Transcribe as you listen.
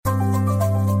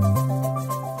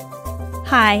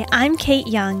Hi, I'm Kate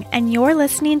Young, and you're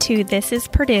listening to This is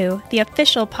Purdue, the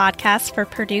official podcast for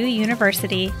Purdue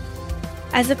University.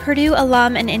 As a Purdue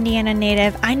alum and Indiana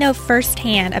native, I know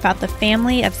firsthand about the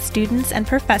family of students and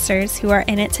professors who are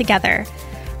in it together,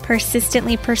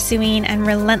 persistently pursuing and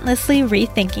relentlessly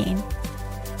rethinking.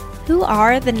 Who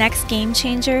are the next game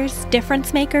changers,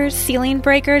 difference makers, ceiling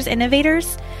breakers,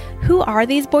 innovators? Who are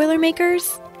these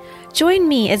Boilermakers? Join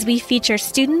me as we feature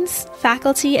students,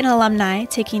 faculty, and alumni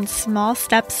taking small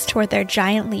steps toward their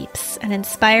giant leaps and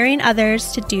inspiring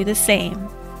others to do the same.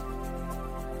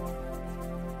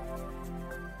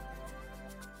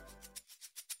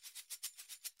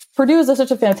 Purdue is such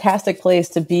a fantastic place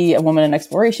to be a woman in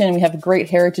exploration. We have great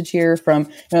heritage here from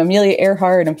Amelia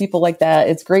Earhart and people like that.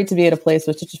 It's great to be at a place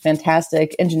with such a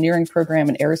fantastic engineering program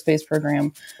and aerospace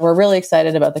program. We're really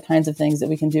excited about the kinds of things that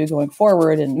we can do going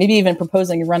forward, and maybe even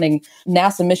proposing running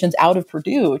NASA missions out of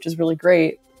Purdue, which is really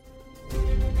great.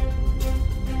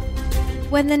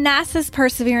 When the NASA's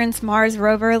Perseverance Mars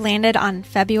rover landed on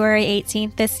February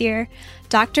 18th this year,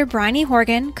 Dr. Bryony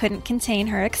Horgan couldn't contain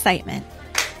her excitement.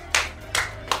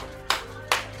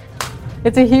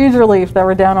 It's a huge relief that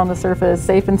we're down on the surface,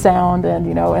 safe and sound, and,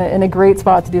 in a great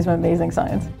spot to do some amazing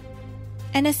science.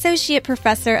 An associate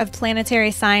professor of planetary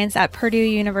science at Purdue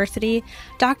University,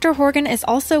 Dr. Horgan is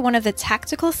also one of the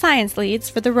tactical science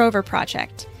leads for the rover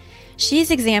project.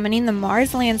 She's examining the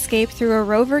Mars landscape through a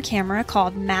rover camera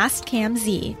called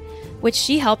Mastcam-Z, which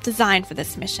she helped design for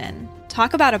this mission.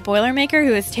 Talk about a Boilermaker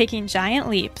who is taking giant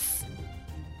leaps.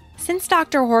 Since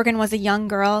Dr. Horgan was a young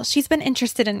girl, she's been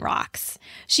interested in rocks.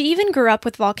 She even grew up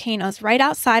with volcanoes right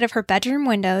outside of her bedroom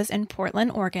windows in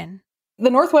Portland, Oregon. The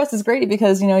Northwest is great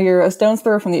because, you're a stone's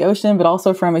throw from the ocean, but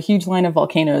also from a huge line of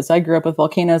volcanoes. I grew up with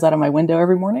volcanoes out of my window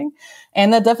every morning,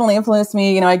 and that definitely influenced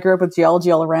me. I grew up with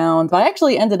geology all around, but I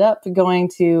actually ended up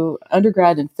going to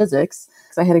undergrad in physics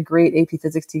because I had a great AP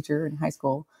physics teacher in high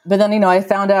school. But then, I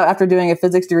found out after doing a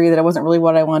physics degree that it wasn't really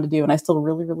what I wanted to do, and I still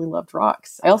really, really loved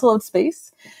rocks. I also loved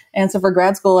space. And so for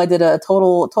grad school, I did a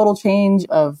total change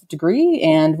of degree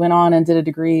and went on and did a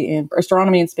degree in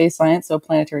astronomy and space science, so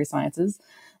planetary sciences.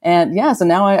 And so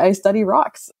now I study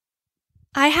rocks.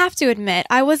 I have to admit,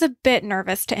 I was a bit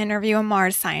nervous to interview a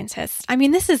Mars scientist. I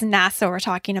mean, this is NASA we're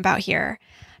talking about here.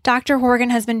 Dr. Horgan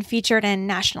has been featured in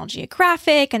National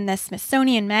Geographic and the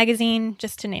Smithsonian Magazine,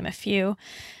 just to name a few.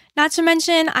 Not to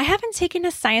mention, I haven't taken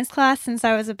a science class since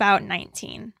I was about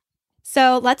 19.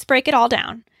 So let's break it all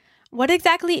down. What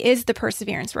exactly is the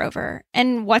Perseverance rover?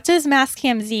 And what does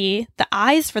Mastcam-Z, the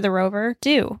eyes for the rover,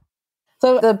 do?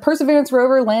 So the Perseverance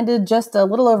rover landed just a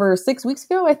little over 6 weeks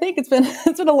ago, I think. It's been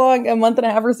a month and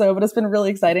a half or so, but it's been really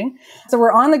exciting. So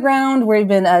we're on the ground. We've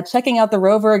been checking out the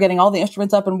rover, getting all the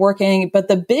instruments up and working. But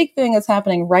the big thing that's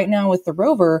happening right now with the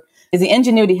rover is the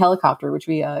Ingenuity helicopter, which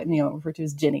we refer to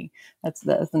as Ginny. That's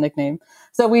the nickname.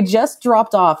 So we just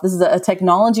dropped off. This is a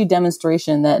technology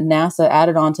demonstration that NASA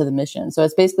added onto the mission. So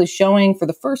it's basically showing for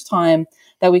the first time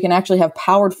that we can actually have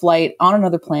powered flight on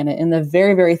another planet in the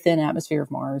very, very thin atmosphere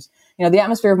of Mars. The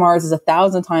atmosphere of Mars is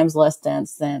 1,000 times less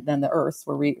dense than the Earth's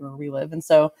where we live. And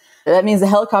so that means the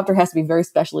helicopter has to be very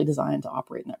specially designed to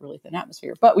operate in that really thin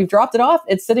atmosphere. But we've dropped it off.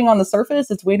 It's sitting on the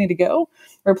surface. It's waiting to go.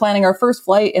 We're planning our first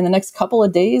flight in the next couple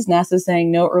of days. NASA's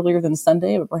saying no earlier than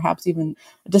Sunday, but perhaps even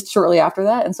just shortly after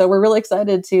that. And so we're really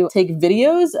excited to take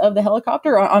videos of the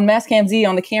helicopter on Mastcam-Z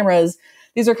on the cameras.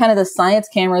 These are kind of the science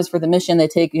cameras for the mission. They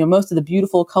take, most of the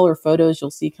beautiful color photos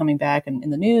you'll see coming back in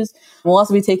the news. We'll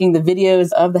also be taking the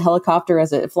videos of the helicopter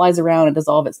as it flies around and does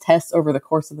all of its tests over the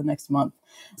course of the next month.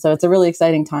 So it's a really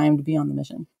exciting time to be on the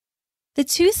mission. The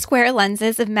two square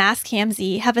lenses of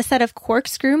Mastcam-Z have a set of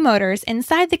corkscrew motors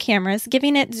inside the cameras,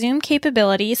 giving it zoom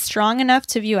capability strong enough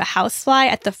to view a housefly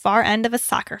at the far end of a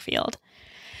soccer field.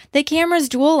 The camera's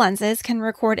dual lenses can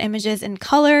record images in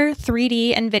color,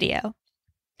 3D, and video.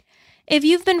 If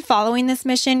you've been following this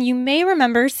mission, you may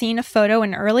remember seeing a photo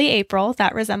in early April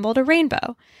that resembled a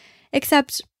rainbow.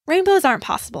 Except rainbows aren't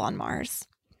possible on Mars.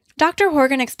 Dr.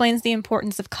 Horgan explains the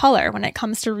importance of color when it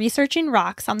comes to researching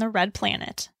rocks on the red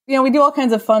planet. We do all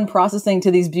kinds of fun processing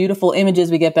to these beautiful images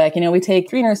we get back. We take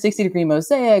 360-degree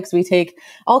mosaics. We take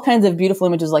all kinds of beautiful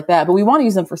images like that, but we want to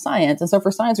use them for science. And so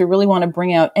for science, we really want to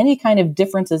bring out any kind of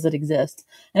differences that exist.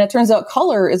 And it turns out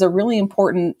color is a really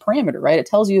important parameter, right? It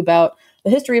tells you about the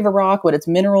history of a rock, what its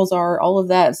minerals are, all of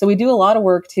that. So we do a lot of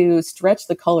work to stretch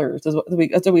the colors. That's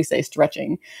what we say,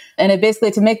 stretching. And it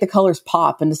basically to make the colors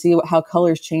pop and to see how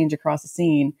colors change across the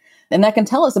scene. And that can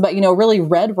tell us about, really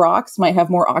red rocks might have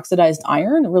more oxidized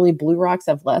iron, really blue rocks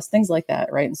have less, things like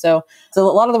that, right? And so a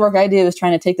lot of the work I do is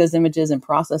trying to take those images and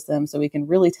process them so we can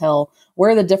really tell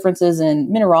where the differences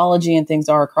in mineralogy and things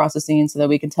are across the scene so that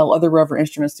we can tell other rover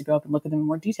instruments to go up and look at them in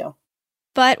more detail.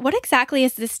 But what exactly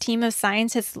is this team of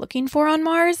scientists looking for on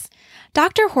Mars?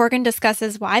 Dr. Horgan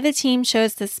discusses why the team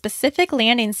chose the specific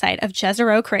landing site of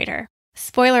Jezero Crater.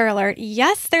 Spoiler alert,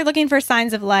 yes, they're looking for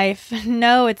signs of life.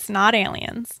 No, it's not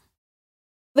aliens.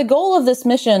 The goal of this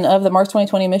mission, of the Mars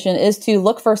 2020 mission, is to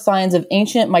look for signs of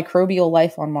ancient microbial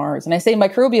life on Mars. And I say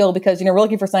microbial because, we're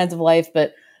looking for signs of life,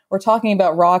 but we're talking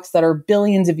about rocks that are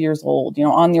billions of years old,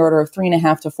 on the order of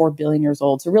 3.5 to 4 billion years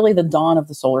old. So really the dawn of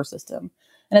the solar system.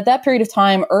 And at that period of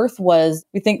time, Earth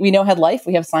had life.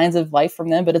 We have signs of life from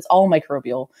them, but it's all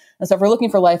microbial. And so if we're looking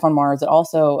for life on Mars, it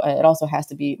also has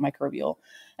to be microbial.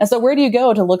 And so where do you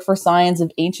go to look for signs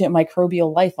of ancient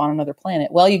microbial life on another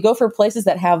planet? Well, you go for places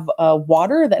that have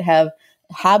water, that have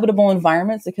habitable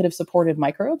environments that could have supported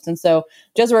microbes. And so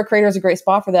Jezero Crater is a great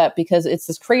spot for that because it's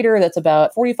this crater that's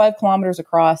about 45 kilometers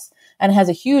across and has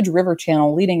a huge river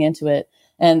channel leading into it.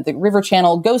 And the river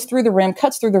channel goes through the rim,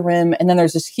 cuts through the rim, and then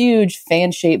there's this huge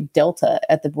fan-shaped delta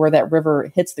where that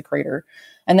river hits the crater.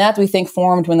 And that, we think,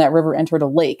 formed when that river entered a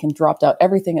lake and dropped out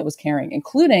everything it was carrying,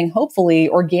 including, hopefully,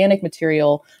 organic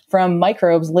material from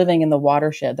microbes living in the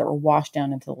watershed that were washed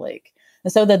down into the lake.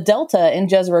 And so the delta in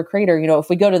Jezero Crater, if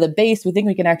we go to the base, we think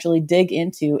we can actually dig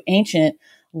into ancient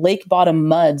lake bottom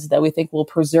muds that we think will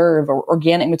preserve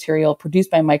organic material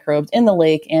produced by microbes in the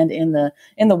lake and in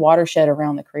the watershed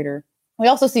around the crater. We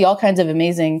also see all kinds of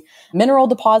amazing mineral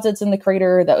deposits in the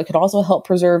crater that could also help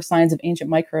preserve signs of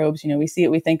ancient microbes. We see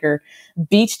what we think are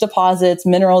beach deposits,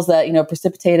 minerals that,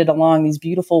 precipitated along these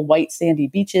beautiful white sandy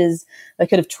beaches that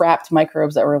could have trapped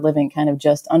microbes that were living kind of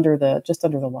just under the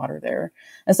water there.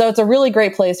 And so it's a really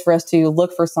great place for us to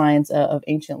look for signs of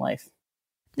ancient life.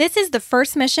 This is the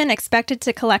first mission expected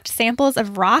to collect samples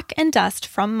of rock and dust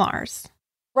from Mars.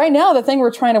 Right now, the thing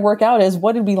we're trying to work out is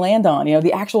what did we land on?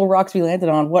 The actual rocks we landed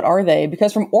on, what are they?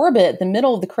 Because from orbit, the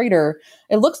middle of the crater,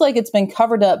 it looks like it's been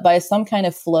covered up by some kind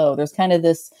of flow. There's kind of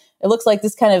it looks like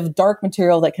this kind of dark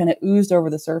material that kind of oozed over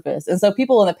the surface. And so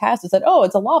people in the past have said, oh,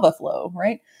 it's a lava flow,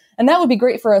 right? And that would be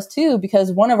great for us too,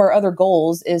 because one of our other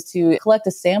goals is to collect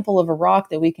a sample of a rock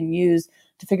that we can use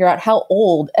to figure out how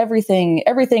old everything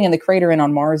in the crater and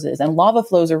on Mars is. And lava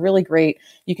flows are really great.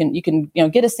 You can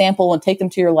get a sample and take them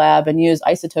to your lab and use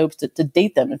isotopes to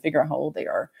date them and figure out how old they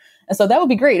are. And so that would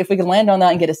be great if we could land on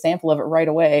that and get a sample of it right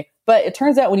away. But it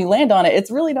turns out when you land on it, it's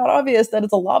really not obvious that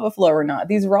it's a lava flow or not.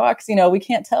 These rocks, we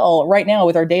can't tell right now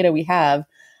with our data we have.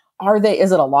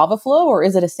 Is it a lava flow or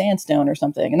is it a sandstone or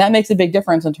something? And that makes a big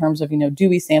difference in terms of, do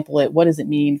we sample it? What does it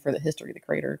mean for the history of the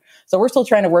crater? So we're still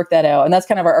trying to work that out. And that's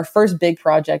kind of our first big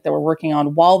project that we're working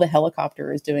on while the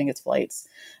helicopter is doing its flights.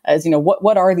 As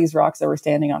what are these rocks that we're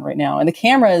standing on right now? And the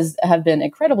cameras have been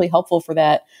incredibly helpful for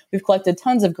that. We've collected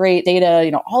tons of great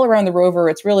data, all around the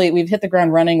rover. We've hit the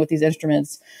ground running with these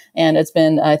instruments. And it's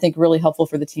been, I think, really helpful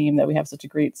for the team that we have such a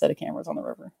great set of cameras on the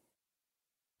rover.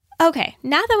 Okay,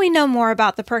 now that we know more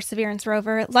about the Perseverance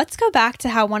rover, let's go back to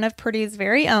how one of Purdue's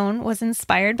very own was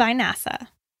inspired by NASA.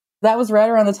 That was right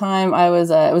around the time I was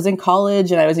in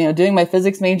college and I was, doing my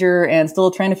physics major and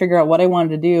still trying to figure out what I wanted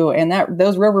to do. And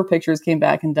those rover pictures came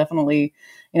back and definitely,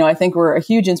 I think were a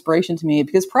huge inspiration to me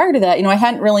because prior to that, I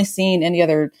hadn't really seen any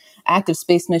other active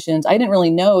space missions. I didn't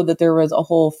really know that there was a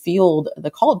whole field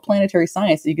called planetary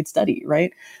science that you could study,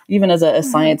 right? Even as a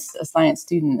science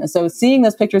student. And so seeing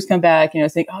those pictures come back,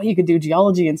 saying, oh, you could do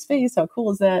geology in space. How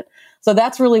cool is that? So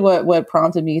that's really what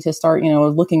prompted me to start,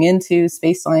 looking into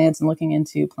space science and looking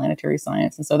into planetary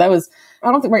science. And so that was,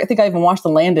 I think I even watched the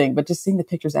landing, but just seeing the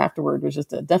pictures afterward was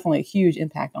just definitely a huge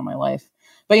impact on my life.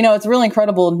 But, it's really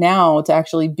incredible now to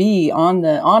actually be on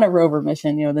a rover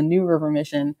mission, the new rover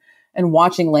mission, and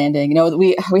watching landing.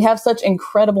 We have such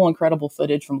incredible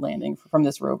footage from landing from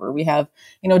this rover. We have,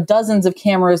 dozens of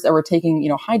cameras that were taking,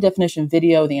 high definition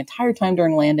video the entire time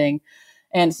during landing.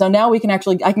 And so now I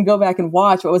can go back and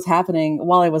watch what was happening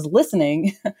while I was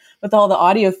listening with all the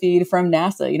audio feed from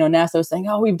NASA. NASA was saying,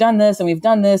 oh, we've done this and we've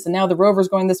done this. And now the rover's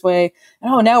going this way.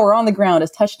 And now we're on the ground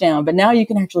as touchdown. But now you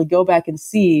can actually go back and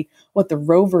see what the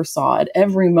rover saw at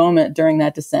every moment during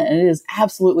that descent. And it is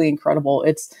absolutely incredible.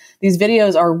 These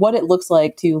videos are what it looks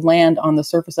like to land on the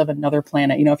surface of another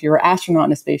planet. If you're an astronaut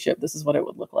in a spaceship, this is what it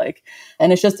would look like.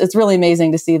 And it's really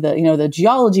amazing to see the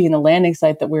geology and the landing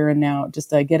site that we're in now, just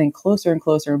getting closer and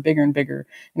closer and bigger,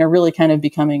 and are really kind of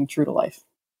becoming true to life.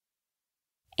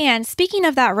 And speaking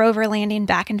of that rover landing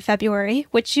back in February,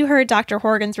 which you heard Dr.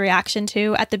 Horgan's reaction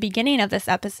to at the beginning of this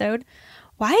episode,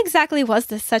 Why exactly was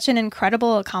this such an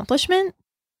incredible accomplishment?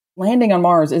 Landing on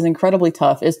Mars is incredibly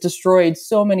tough. It's destroyed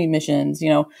so many missions.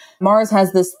 Mars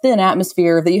has this thin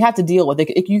atmosphere that you have to deal with.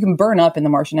 You can burn up in the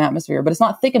Martian atmosphere, but it's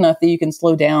not thick enough that you can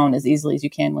slow down as easily as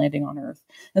you can landing on Earth.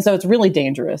 And so it's really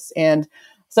dangerous. And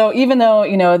so even though,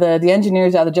 the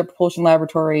engineers out of the Jet Propulsion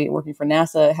Laboratory working for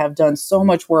NASA have done so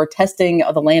much work testing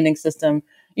the landing system,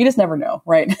 you just never know,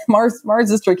 right? Mars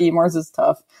is tricky. Mars is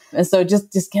tough. And so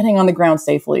just getting on the ground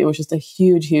safely, it was just a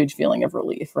huge, huge feeling of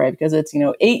relief, right? Because it's,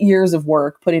 8 years of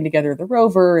work putting together the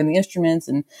rover and the instruments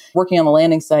and working on the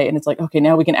landing site. And it's like, okay,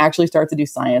 now we can actually start to do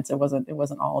science. It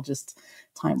wasn't all just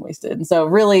time wasted. And so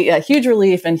really a huge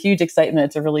relief and huge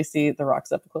excitement to really see the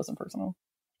rocks up close and personal.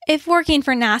 If working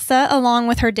for NASA, along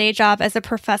with her day job as a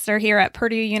professor here at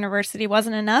Purdue University,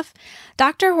 wasn't enough,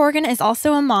 Dr. Horgan is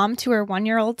also a mom to her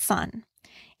 1-year-old son.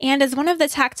 And as one of the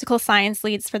tactical science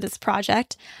leads for this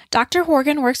project, Dr.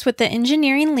 Horgan works with the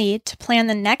engineering lead to plan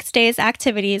the next day's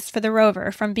activities for the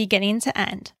rover from beginning to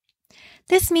end.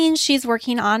 This means she's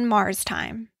working on Mars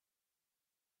time.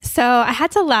 So I had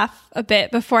to laugh a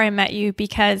bit before I met you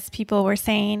because people were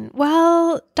saying,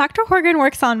 well, Dr. Horgan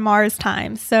works on Mars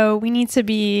time, so we need to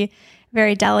be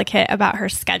very delicate about her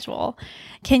schedule.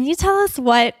 Can you tell us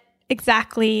what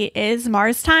exactly is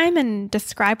Mars time and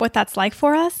describe what that's like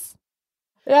for us?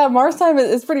 Yeah, Mars time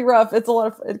is pretty rough. It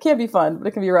can be fun, but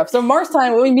it can be rough. So Mars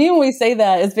time, what we mean when we say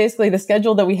that is basically the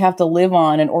schedule that we have to live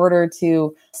on in order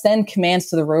to send commands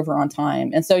to the rover on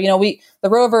time. And so, the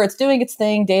rover, it's doing its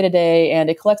thing day to day and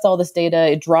it collects all this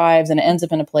data, it drives and it ends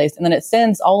up in a place and then it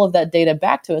sends all of that data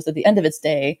back to us at the end of its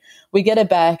day. We get it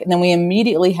back and then we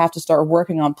immediately have to start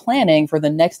working on planning for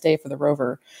the next day for the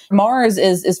rover. Mars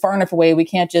is far enough away. We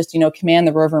can't just, command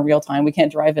the rover in real time. We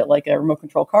can't drive it like a remote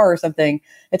control car or something.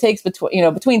 It takes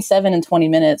between 7 and 20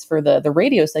 minutes for the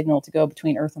radio signal to go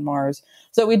between Earth and Mars.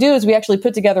 So what we do is we actually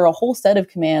put together a whole set of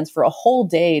commands for a whole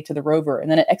day to the rover,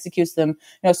 and then it executes them,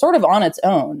 sort of on its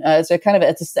own. It's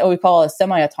what we call a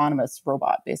semi-autonomous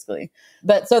robot, basically.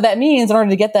 But so that means in order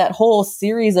to get that whole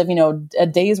series of, a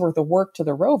day's worth of work to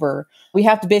the rover, we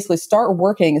have to basically start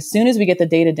working as soon as we get the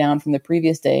data down from the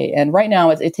previous day. And right now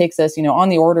it takes us, on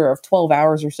the order of 12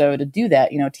 hours or so to do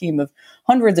that, a team of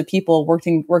hundreds of people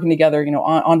working together,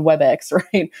 on WebEx,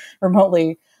 right?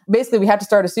 Remotely. Basically, we have to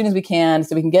start as soon as we can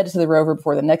so we can get it to the rover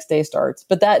before the next day starts.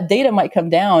 But that data might come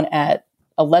down at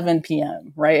 11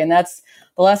 p.m., right? And that's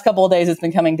the last couple of days, it's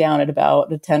been coming down at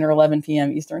about 10 or 11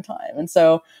 p.m. Eastern time. And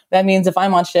so that means if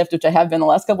I'm on shift, which I have been the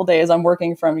last couple of days, I'm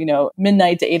working from,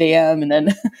 midnight to 8 a.m. and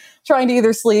then trying to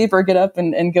either sleep or get up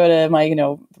and go to my,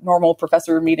 normal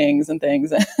professor meetings and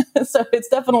things. So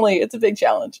it's a big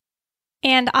challenge.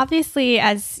 And obviously,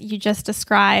 as you just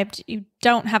described, you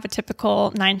don't have a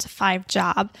typical 9-to-5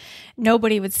 job.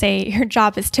 Nobody would say your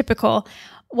job is typical.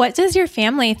 What does your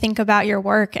family think about your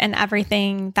work and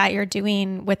everything that you're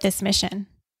doing with this mission?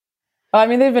 I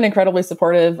mean, they've been incredibly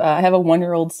supportive. I have a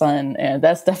 1-year-old son, and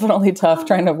that's definitely tough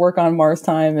trying to work on Mars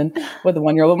time and with a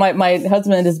 1-year-old. But my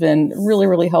husband has been really,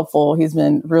 really helpful. He's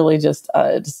been really just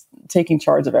taking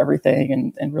charge of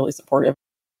everything and really supportive.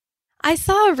 I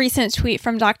saw a recent tweet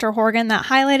from Dr. Horgan that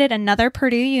highlighted another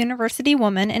Purdue University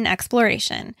woman in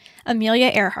exploration,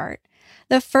 Amelia Earhart,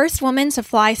 the first woman to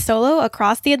fly solo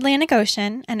across the Atlantic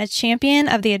Ocean and a champion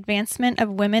of the advancement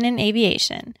of women in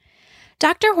aviation.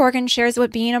 Dr. Horgan shares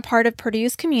what being a part of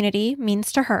Purdue's community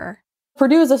means to her.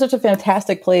 Purdue is such a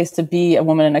fantastic place to be a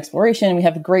woman in exploration. We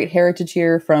have a great heritage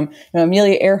here from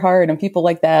Amelia Earhart and people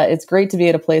like that. It's great to be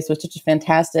at a place with such a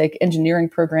fantastic engineering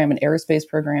program and aerospace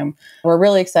program. We're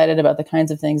really excited about the kinds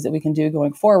of things that we can do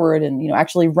going forward and,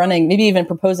 actually running, maybe even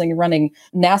proposing running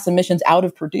NASA missions out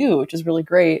of Purdue, which is really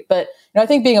great. But I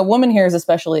think being a woman here is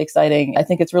especially exciting. I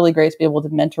think it's really great to be able to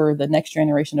mentor the next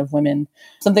generation of women.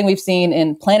 Something we've seen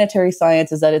in planetary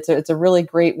science is that it's a really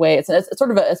great way. It's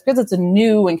because it's a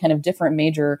new and kind of different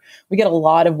major. We get a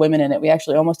lot of women in it. We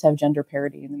actually almost have gender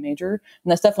parity in the major.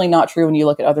 And that's definitely not true when you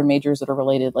look at other majors that are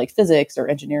related like physics or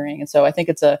engineering. And so I think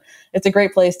it's a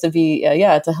great place to be,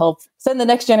 to help send the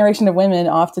next generation of women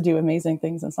off to do amazing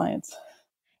things in science.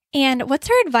 And what's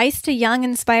her advice to young,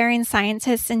 inspiring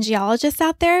scientists and geologists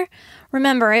out there?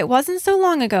 Remember, it wasn't so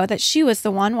long ago that she was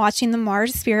the one watching the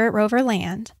Mars Spirit rover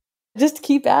land. Just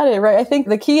keep at it, right? I think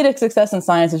the key to success in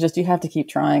science is just you have to keep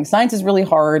trying. Science is really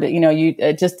hard.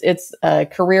 It's a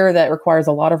career that requires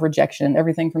a lot of rejection,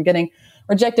 everything from getting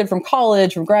rejected from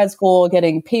college, from grad school,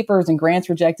 getting papers and grants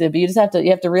rejected. But you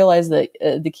have to realize that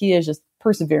the key is just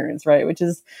Perseverance, right? Which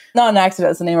is not an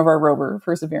accident. It's the name of our rover,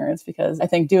 Perseverance, because I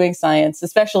think doing science,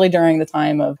 especially during the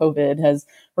time of COVID, has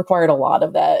required a lot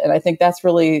of that. And I think that's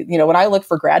really, when I look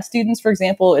for grad students, for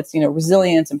example, it's,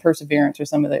 resilience and perseverance are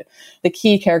some of the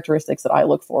key characteristics that I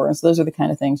look for. And so those are the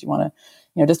kind of things you want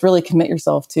to, just really commit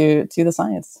yourself to the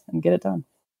science and get it done.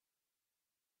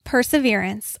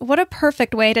 Perseverance. What a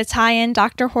perfect way to tie in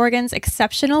Dr. Horgan's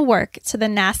exceptional work to the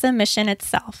NASA mission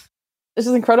itself. It's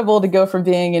just incredible to go from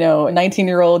being, a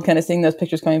 19-year-old kind of seeing those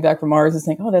pictures coming back from Mars and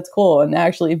saying, oh, that's cool. And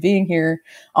actually being here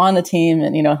on the team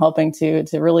and, helping to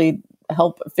really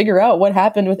help figure out what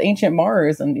happened with ancient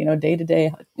Mars and, day to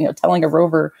day, telling a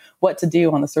rover what to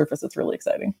do on the surface. It's really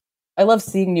exciting. I love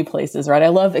seeing new places, right? I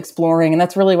love exploring, and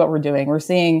that's really what we're doing. We're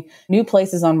seeing new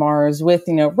places on Mars with,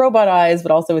 robot eyes,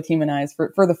 but also with human eyes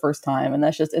for the first time. And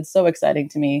it's so exciting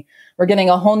to me. We're getting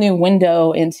a whole new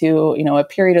window into, a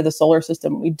period of the solar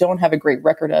system we don't have a great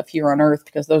record of here on Earth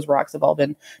because those rocks have all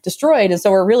been destroyed. And so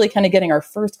we're really kind of getting our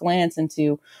first glance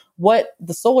into what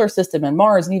the solar system and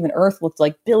Mars and even Earth looked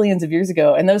like billions of years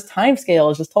ago. And those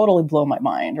timescales just totally blow my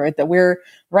mind, right? That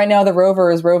right now the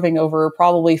rover is roving over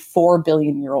probably 4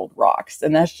 billion year old rocks.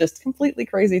 And that's just completely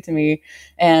crazy to me.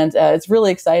 And it's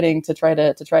really exciting to try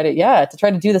to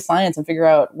do the science and figure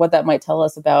out what that might tell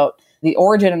us about the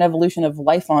origin and evolution of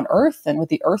life on Earth and what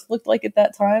the Earth looked like at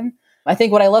that time. I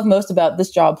think what I love most about this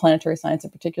job, planetary science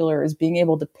in particular, is being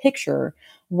able to picture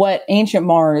what ancient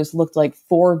Mars looked like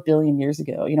 4 billion years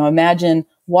ago. Imagine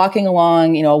walking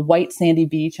along, a white sandy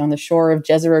beach on the shore of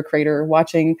Jezero Crater,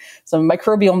 watching some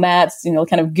microbial mats,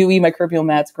 kind of gooey microbial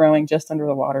mats growing just under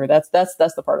the water. That's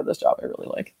the part of this job I really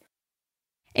like.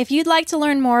 If you'd like to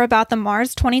learn more about the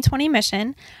Mars 2020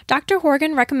 mission, Dr.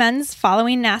 Horgan recommends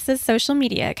following NASA's social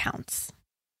media accounts.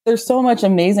 There's so much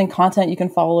amazing content you can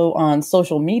follow on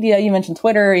social media. You mentioned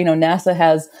Twitter. NASA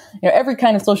has every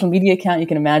kind of social media account you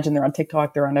can imagine. They're on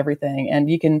TikTok. They're on everything, and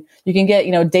you can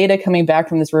get data coming back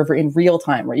from this rover in real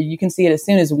time, right? You can see it as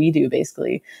soon as we do,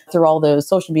 basically, through all those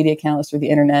social media accounts, through the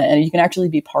internet, and you can actually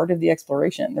be part of the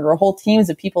exploration. There are whole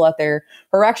teams of people out there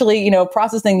who are actually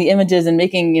processing the images and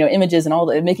making images and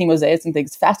making mosaics and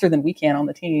things faster than we can on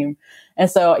the team. And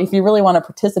so if you really want to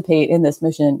participate in this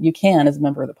mission, you can as a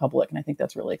member of the public. And I think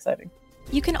that's really exciting.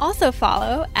 You can also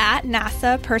follow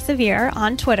 @NASA Persevere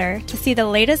on Twitter to see the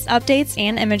latest updates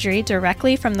and imagery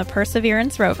directly from the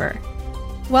Perseverance rover.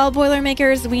 Well,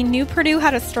 Boilermakers, we knew Purdue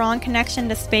had a strong connection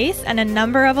to space and a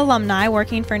number of alumni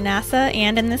working for NASA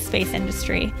and in the space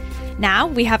industry. Now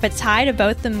we have a tie to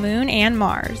both the moon and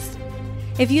Mars.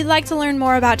 If you'd like to learn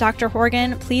more about Dr.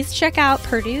 Horgan, please check out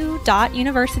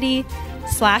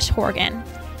purdue.university/Horgan.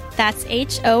 That's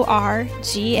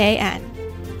HORGAN.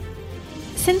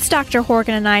 Since Dr.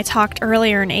 Horgan and I talked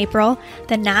earlier in April,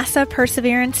 the NASA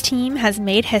Perseverance team has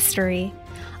made history.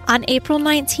 On April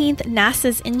 19th,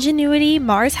 NASA's Ingenuity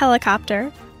Mars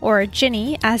helicopter, or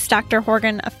Ginny as Dr.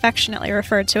 Horgan affectionately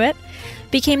referred to it,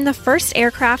 became the first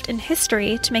aircraft in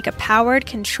history to make a powered,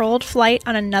 controlled flight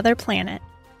on another planet.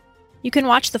 You can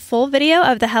watch the full video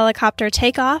of the helicopter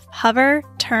takeoff, hover,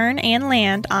 turn, and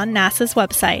land on NASA's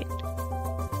website.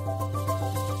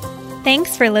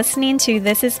 Thanks for listening to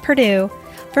This is Purdue.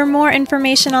 For more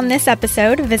information on this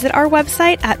episode, visit our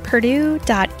website at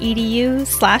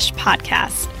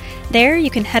purdue.edu/podcast. There, you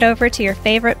can head over to your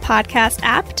favorite podcast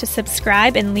app to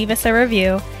subscribe and leave us a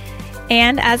review.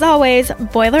 And as always,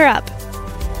 boiler up.